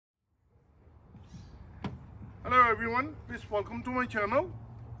Hello everyone, please welcome to my channel.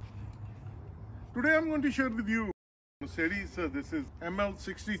 Today I'm going to share with you Mercedes, this is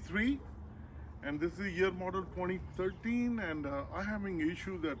ML63 and this is the year model 2013, and I'm having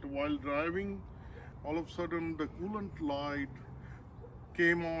issue that while driving all of a sudden the coolant light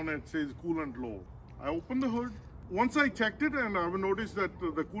came on. It says coolant low. I opened the hood. Once I checked it, and I've noticed that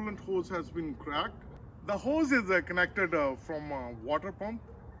the coolant hose has been cracked. The hose is connected from a water pump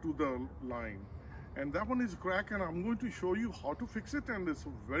to the line, and that one is cracked, and I'm going to show you how to fix it, and it's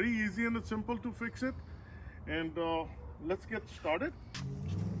very easy and it's simple to fix it. And let's get started.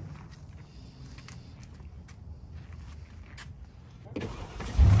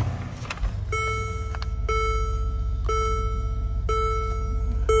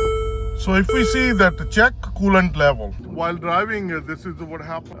 So if we see that, check coolant level. While driving, this is what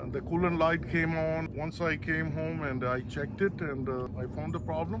happened. The coolant light came on. Once I came home and I checked it, and I found the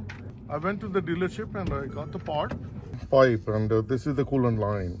problem. I went to the dealership and I got the part. Pipe, and this is the coolant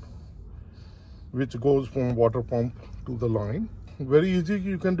line, which goes from water pump to the line. Very easy,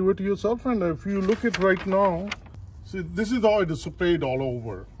 you can do it yourself. And if you look at right now, see, this is how it is sprayed all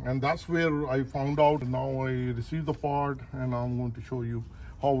over. And that's where I found out. Now I received the part, and I'm going to show you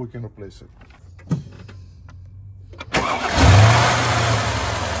how we can replace it. See,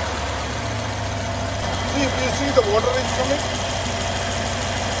 if you see the water is coming,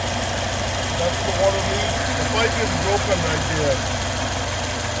 that's the water leak. The pipe is broken right here.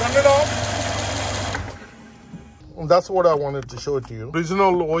 Turn it off. And that's what I wanted to show it to you.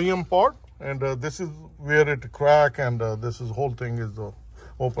 Original OEM part, and this is where it cracked, and this is whole thing is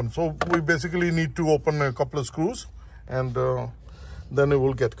open. So we basically need to open a couple of screws, and then it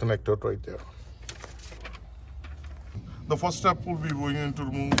will get connected right there. The first step will be going to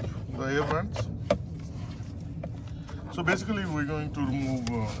remove the air vents. So basically we're going to remove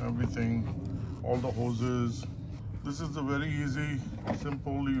everything, all the hoses. This is a very easy,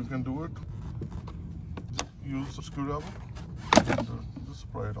 simple, you can do it. Use a screwdriver and just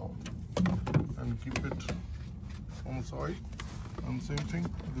spray it out. And keep it on the side. And same thing,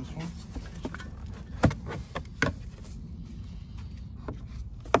 this one.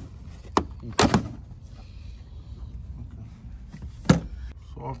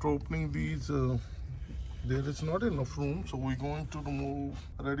 So after opening these, there is not enough room, so we're going to remove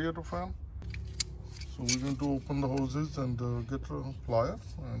radiator fan. So we're going to open the hoses and get a plier,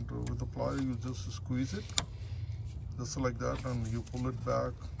 and with the plier you just squeeze it just like that, and you pull it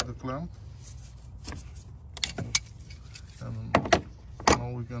back, the clamp, and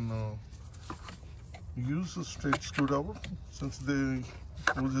now we can use a straight screwdriver since the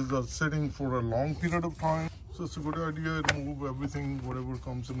hoses are sitting for a long period of time. So it's a good idea to remove everything, whatever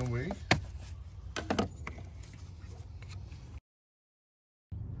comes in the way.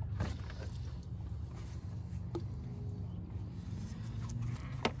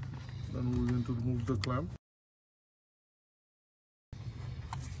 Then we're going to remove the clamp.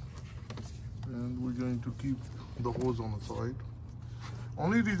 And we're going to keep the hose on the side.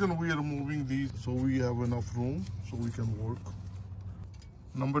 Only reason we are removing these so we have enough room so we can work.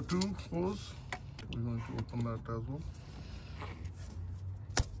 Number 2 hose, we're going to open that as well.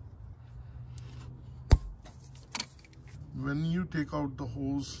 When you take out the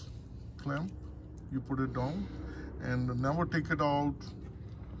hose clamp, you put it down and never take it out.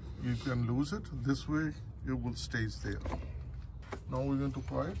 You can lose it. This way it will stay there. Now we're going to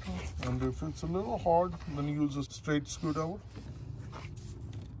pry it, and if it's a little hard, then use a straight screwdriver.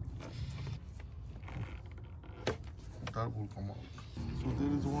 That will come out. So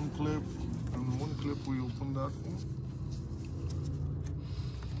there is one clip, and one clip we open that one.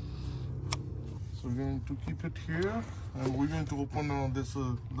 So we're going to keep it here, and we're going to open this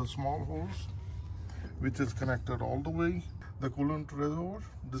the small hose, which is connected all the way. The coolant reservoir.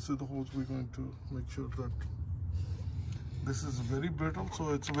 This is the hose. We're going to make sure that this is very brittle, so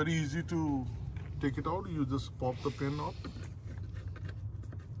it's very easy to take it out. You just pop the pin up,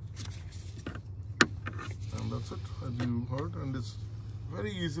 and that's it, as you heard, and it's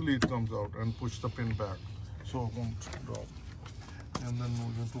very easily it comes out, and push the pin back so it won't drop. And then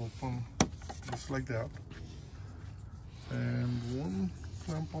we're going to open just like that, and one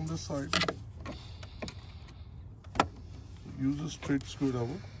clamp on this side. Use a straight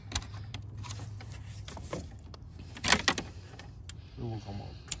screwdriver. It will come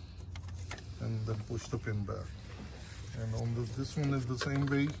out, and then push the pin back. And on this one is the same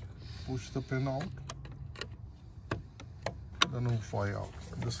way. Push the pin out, then it will fly out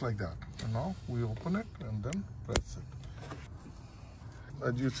just like that. And now we open it and then press it.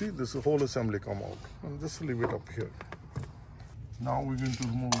 As you see, this whole assembly come out, and just leave it up here. Now we're going to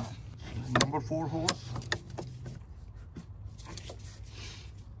remove number 4 hose.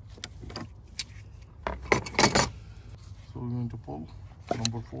 we're going to pull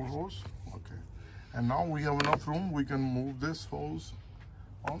number 4 hose. Okay, and now we have enough room. We can move this hose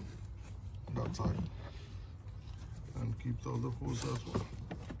on that side and keep the other hose as well.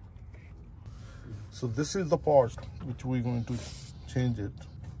 So this is the part which we're going to change it.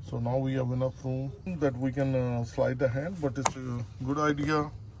 So now we have enough room that we can slide the hand, but it's a good idea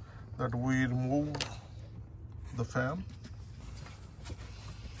that we remove the fan.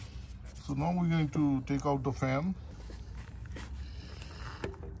 So now we're going to take out the fan.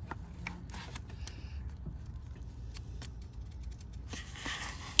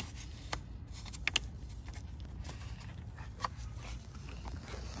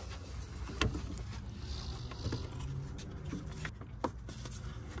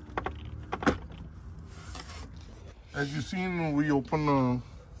 As you've seen, we open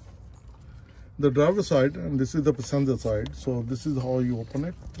the driver side, and this is the passenger side. So this is how you open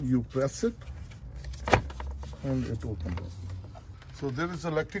it. You press it and it opens up. So there is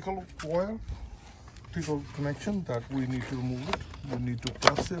electrical wire, electrical connection that we need to remove it. We need to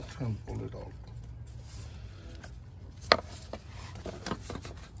press it and pull it out.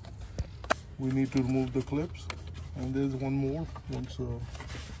 We need to remove the clips, and there's one more. Once we're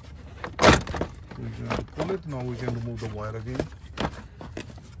going to pull it, now we can remove the wire again.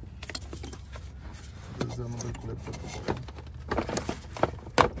 There's another clip at the bottom.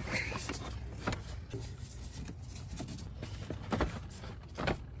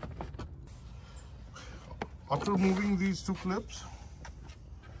 After removing these 2 clips,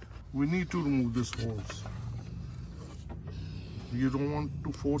 we need to remove this hose. You don't want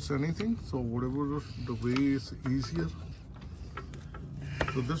to force anything, so whatever the way is easier.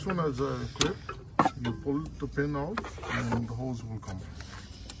 So this one has a clip. You pull the pin out and the hose will come.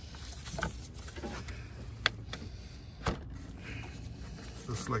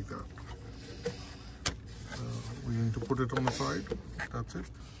 Just like that. We're going to put it on the side. That's it.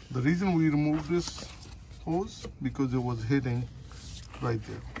 The reason we removed this hose because it was hitting right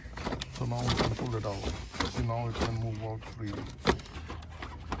there. So now we can pull it out. See, now it can move out freely.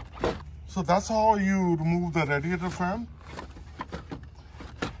 So that's how you remove the radiator fan.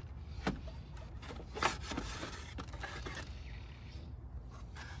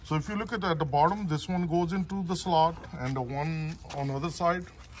 So if you look at the bottom, this one goes into the slot, and the one on the other side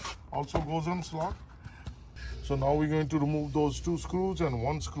also goes on slot. So now we're going to remove those 2 screws and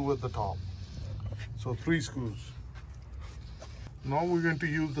 1 screw at the top. So 3 screws. Now we're going to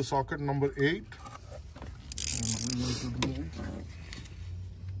use the socket number 8. And we're going to remove it.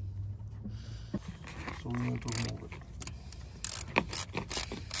 So we're going to remove it.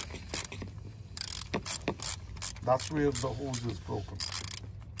 That's where the hose is broken.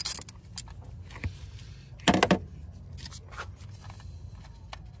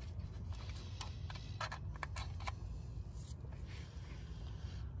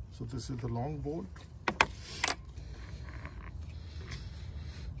 So this is the long bolt.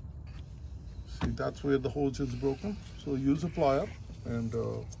 See, that's where the hose is broken. So use a plier, and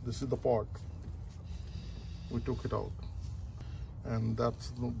this is the part. We took it out, and that's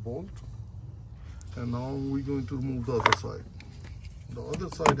the bolt. And now we're going to remove the other side. The other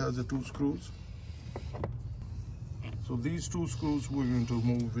side has the 2 screws. So these 2 screws we're going to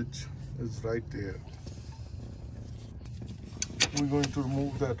remove, which is right there. We're going to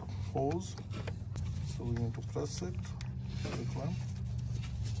remove that hose. So we're going to press it with the clamp.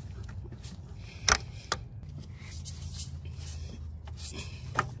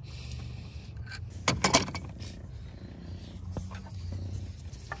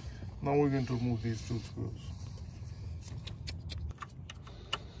 Now we're going to remove these 2 screws.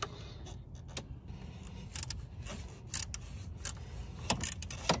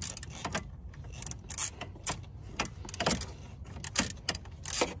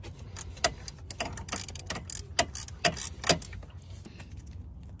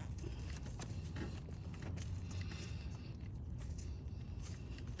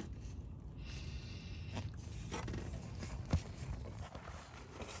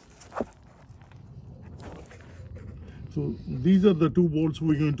 So these are the 2 bolts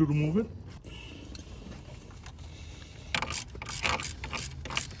we're going to remove it.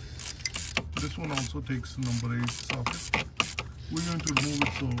 This one also takes number 8 socket. We're going to remove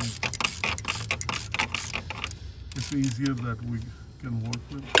it so it's easier that we can work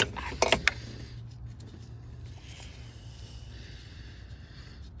with.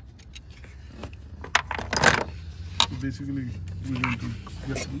 So basically we're going to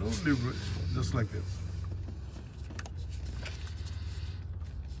get a little leverage just like this.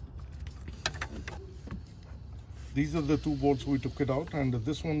 These are the 2 bolts we took it out, and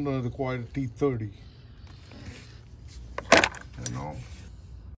this one required T30.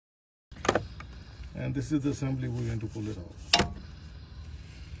 And this is the assembly. We're going to pull it out.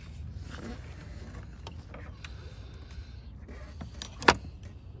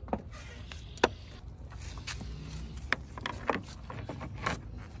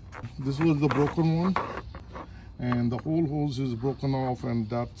 This was the broken one, and the whole hose is broken off, and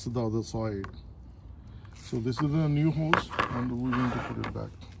that's the other side. So this is the new hose, and we're going to put it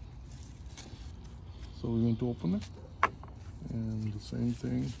back. So we're going to open it, and the same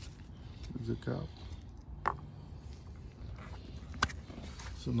thing is the cap.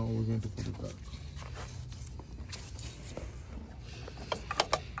 So now we're going to put it back.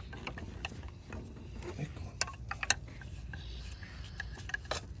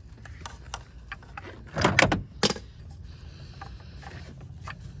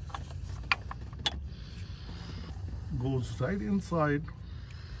 Goes right inside,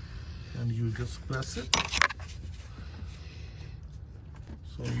 and you just press it.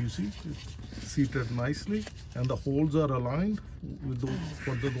 So you see it's seated nicely, and the holes are aligned with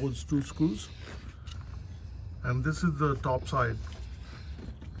those two screws. And this is the top side.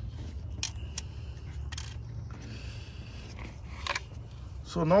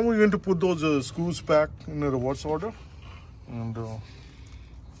 So now we're going to put those screws back in a reverse order, and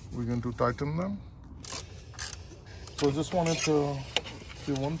we're going to tighten them. So I just wanted to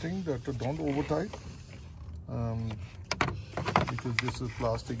say one thing, that don't over tight, because this is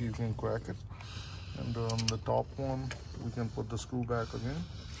plastic, you can crack it. And on the top one, we can put the screw back again.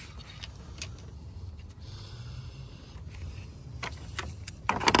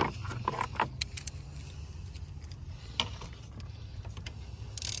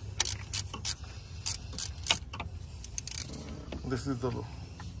 This is the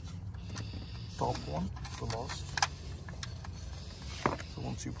top one, the last. So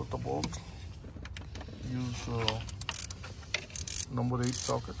once you put the bolt, use number 8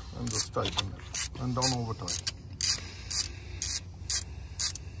 socket and just tighten it, and don't over tight.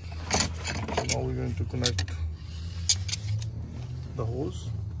 So now we're going to connect the hose.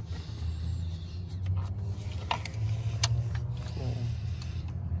 So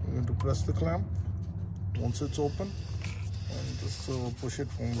we're going to press the clamp once it's open, and just push it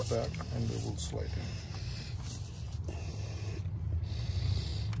from the back, and it will slide in.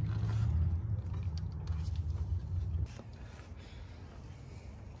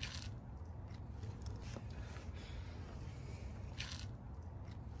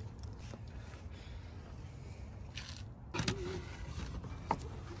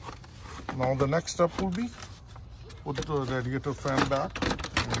 Now the next step will be put the radiator fan back,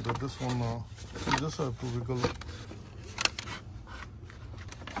 and this one you just have to wiggle it.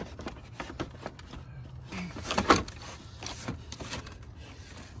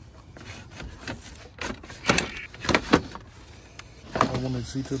 Now when it's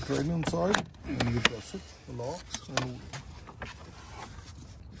seated right inside, and you press it, the locks,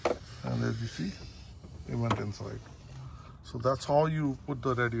 and as you see, it went inside. So that's how you put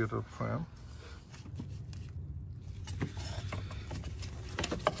the radiator fan.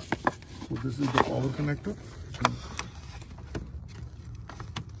 So this is the power connector.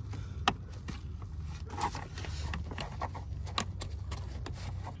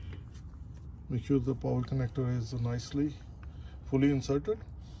 Make sure the power connector is nicely fully inserted,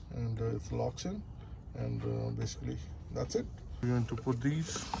 and it locks in, and basically that's it. We're going to put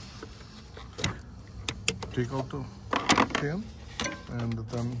these, take out the pin, and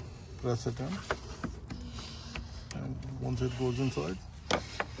then press it in, and once it goes inside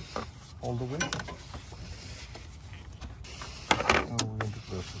all the way, and we're going to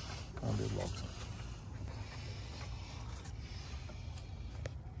press it, and it locks in.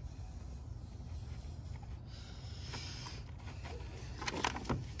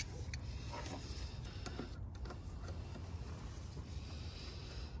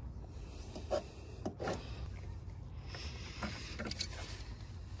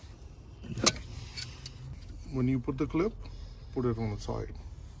 When you put the clip, put it on the side,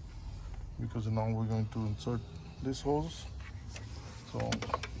 because now we're going to insert this hose. So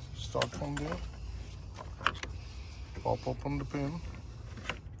start from there, pop open the pin,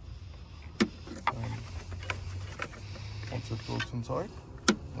 and once it goes inside,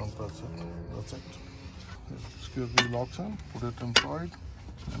 don't press it. That's it. It securely locks in. Put it inside,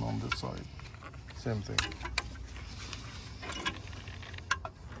 and on this side, same thing.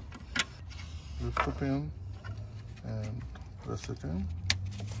 Lift the pin and press it in,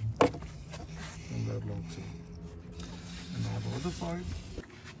 and that locks in. And now the other side,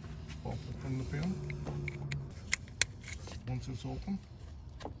 pop open the pin. Once it's open,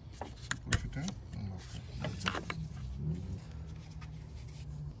 push it in and lock it. That's it.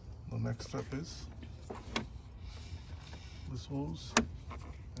 The next step is this hose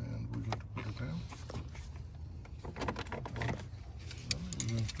and we're going to put it in. We're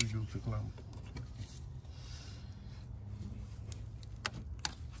going to use the clamp.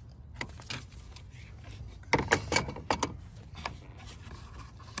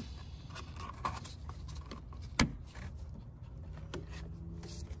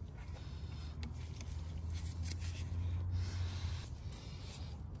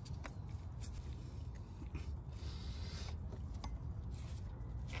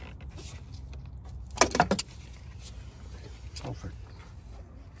 Perfect.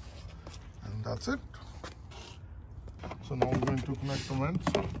 And that's it. So now we're going to connect the vents.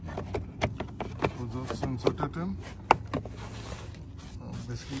 So just insert it in.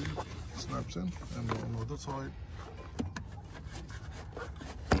 Basically it snaps in, and on the other side.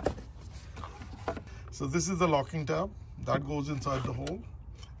 So this is the locking tab that goes inside the hole,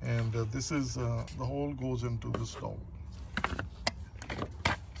 and this is the hole goes into this dowel.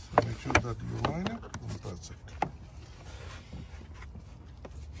 So make sure that you line it, and that's it.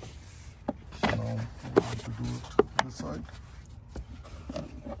 Now we're going to do it this side,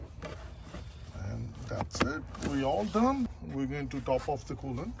 and that's it. We're all done. We're going to top off the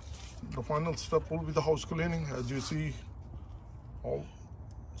coolant. The final step will be the house cleaning. As you see, all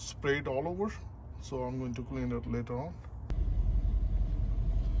sprayed all over, so I'm going to clean it later on.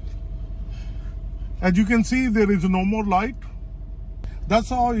 As you can see, there is no more light. That's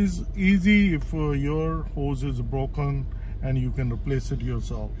how it's easy if your hose is broken and you can replace it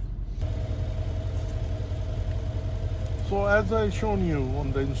yourself. So as I shown you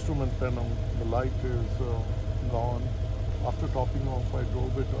on the instrument panel, the light is gone. After topping off, I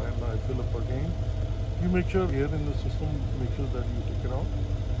drove it and I fill up again. You make sure air in the system, make sure that you take it out.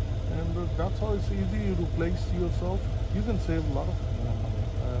 And that's how it's easy to replace yourself. You can save a lot of money.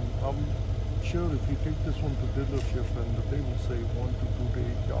 And I'm sure if you take this one to dealership, and they will save 1 to 2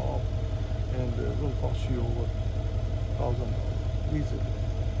 day job, and it will cost you over $1,000 easily.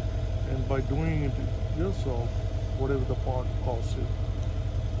 And by doing it yourself, whatever the part costs you,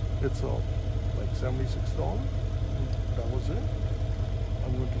 it's like $76. That was it.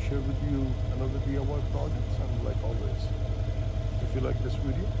 I'm going to share with you another DIY projects, and like always, if you like this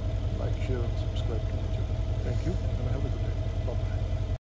video, like, share, and subscribe to my channel. Thank you, and have a good day. Bye-bye.